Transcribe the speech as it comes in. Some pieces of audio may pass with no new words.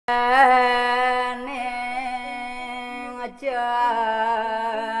cening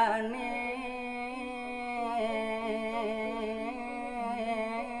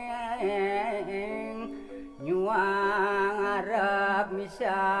nyuang arep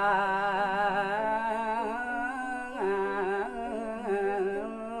misangan.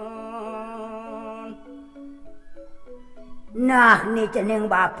 Nah ni cening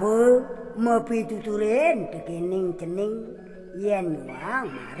babu mepi tuturin kekening cening yen nyuang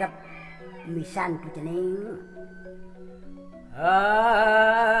arep misan ku cening.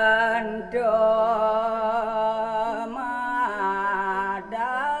 Ando madan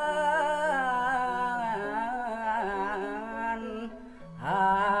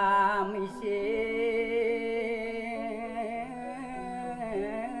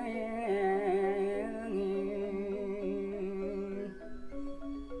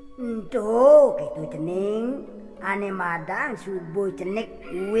Entuk gitu cening ane madan subuh cenik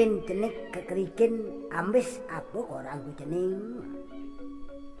uwin cenik kekerikin ambis apa orang ku cening.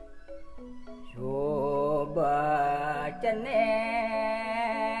 Coba cenek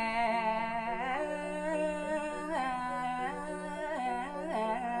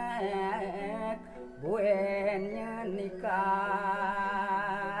buennya nikah.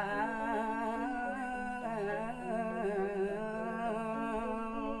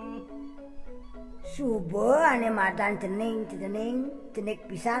 Subuh ane madan cening cenik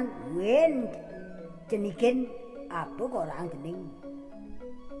pisan uwin cenikin apa orang cening.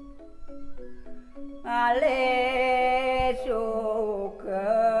 Ale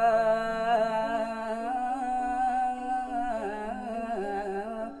suka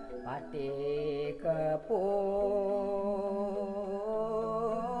pati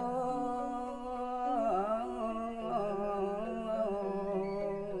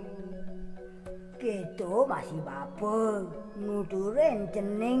Gitu masih bapa nuturin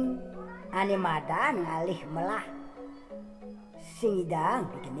cening ane madan ngalih melah sing idang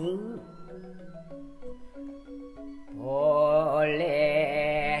cening.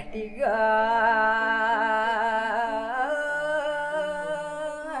 Oleh tiga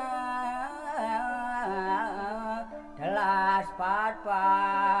telas pat.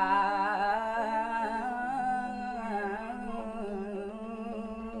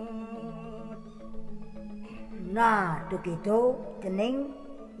 Nah tuh gitu cening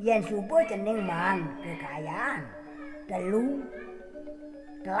yen subuh cening mang kekayaan telu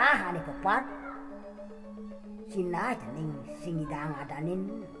telah ane pepat Cina cening sing idang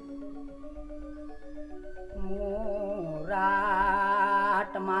adanin murah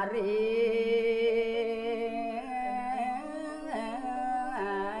temari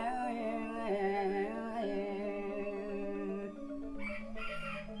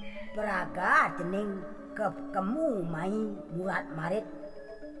peraga cening kemu mai murat marit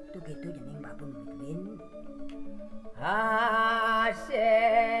tuh gitu cening babun bin asing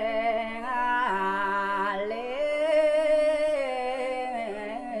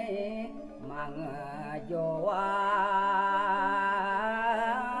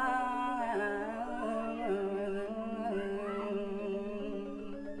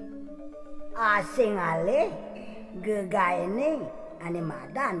asing alih gegaene ane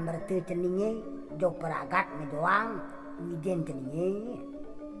madan mertu ceninge jok peragat me doang widen ceninge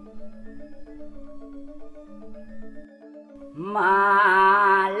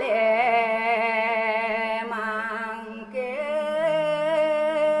male mangke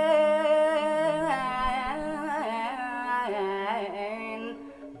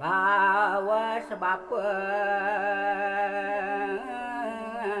bawa sebab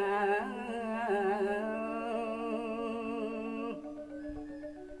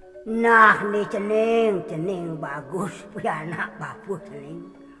nah nih cening bagus pianak bapu cening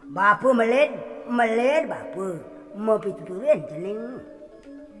bapu melet bapu mau pituturin cening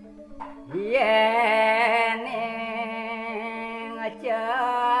yene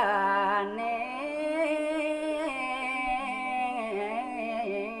ngajane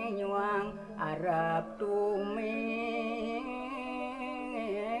nyuang arep tumi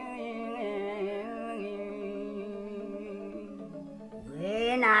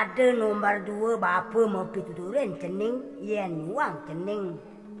ada nomor 2 bapa mau pituturin cening yen nyuang cening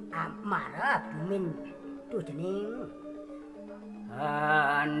marah tumin tu cening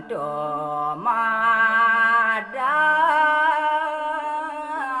anto madan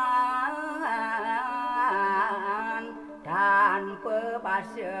tanpa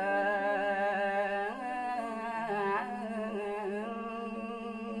basa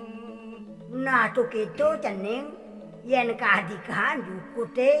nah tu gitu cening yen keadikan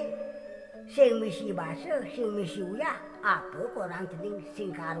jukute sing misi basa sing misi uyah apa korang cening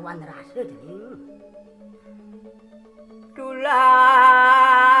sing karuan rasa cening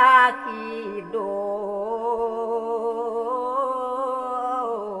Tulah hidup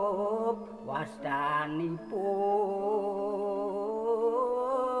wastanipun.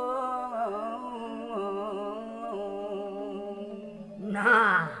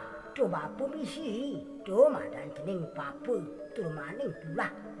 Nah, coba misi, do madan jeneng Pupuh, tur maning tulah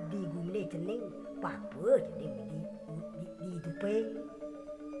digumne jeneng Pupuh jeneng di hidupe.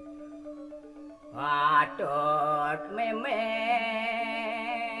 Patut meme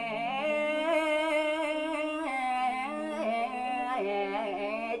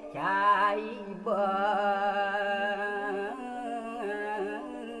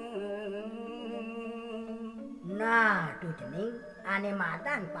Nah, do jeneng ane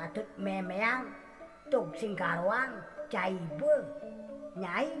madan patut memeang tuk sing karuan caibe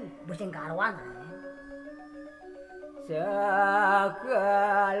nyai sing karuan.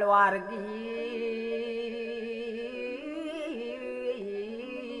 sekeluargi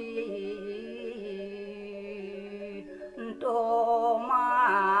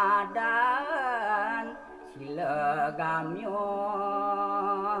tomadan silegamyo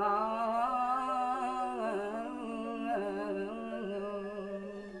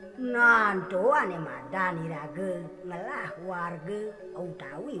nanto ane madan iraga ngelah warga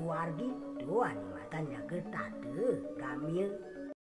utawi wargi do ane madan jaga tade gamil